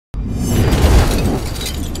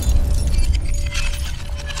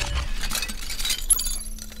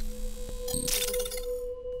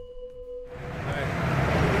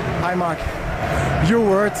Hi, Mark. Your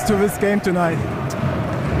words to this game tonight?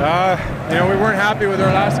 You know, we weren't happy with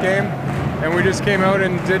our last game, and we just came out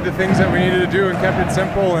and did the things that we needed to do and kept it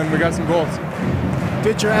simple, and we got some goals.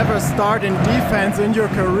 Did you ever start in defense in your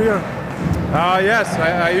career? Yes,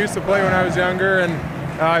 I used to play when I was younger, and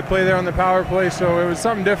I played there on the power play, so it was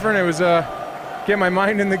something different. It was get my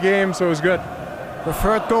mind in the game, so it was good. The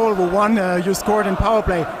third goal, the one you scored in power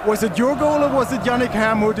play, was it your goal or was it Yannick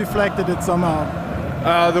Ham who deflected it somehow?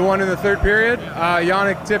 The one in the third period,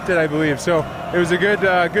 Yannick tipped it, I believe. So it was a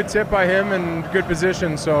good tip by him and good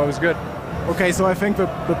position, so it was good. Okay, so I think the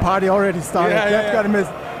party already started. Yeah. Got to miss.